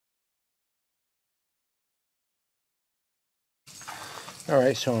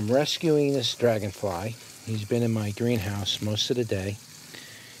Alright, so I'm rescuing this dragonfly. He's been in my greenhouse most of the day.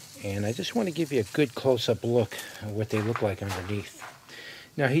 And I just want to give you a good close-up look at what they look like underneath.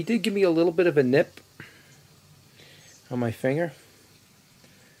 Now, he did give me a little bit of a nip on my finger.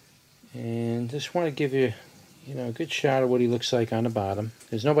 And just want to give you, a good shot of what he looks like on the bottom.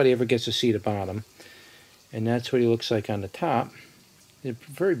 Because nobody ever gets to see the bottom. And that's what he looks like on the top. He's a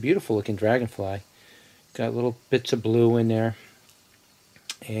very beautiful looking dragonfly. Got little bits of blue in there.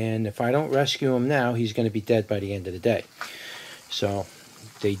 And if I don't rescue him now, he's going to be dead by the end of the day. So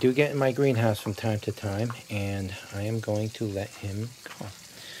they do get in my greenhouse from time to time, and I am going to let him go.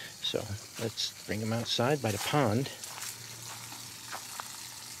 So let's bring him outside by the pond.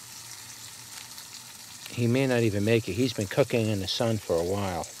 He may not even make it. He's been cooking in the sun for a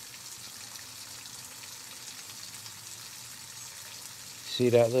while. See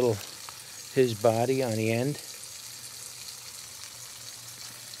that little, his body on the end?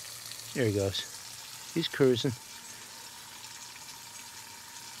 There he goes. He's cruising.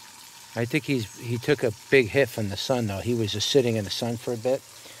 I think he took a big hit from the sun, though. He was just sitting in the sun for a bit.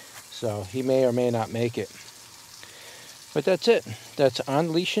 So he may or may not make it. But that's it. That's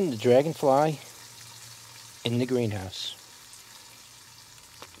unleashing the dragonfly in the greenhouse.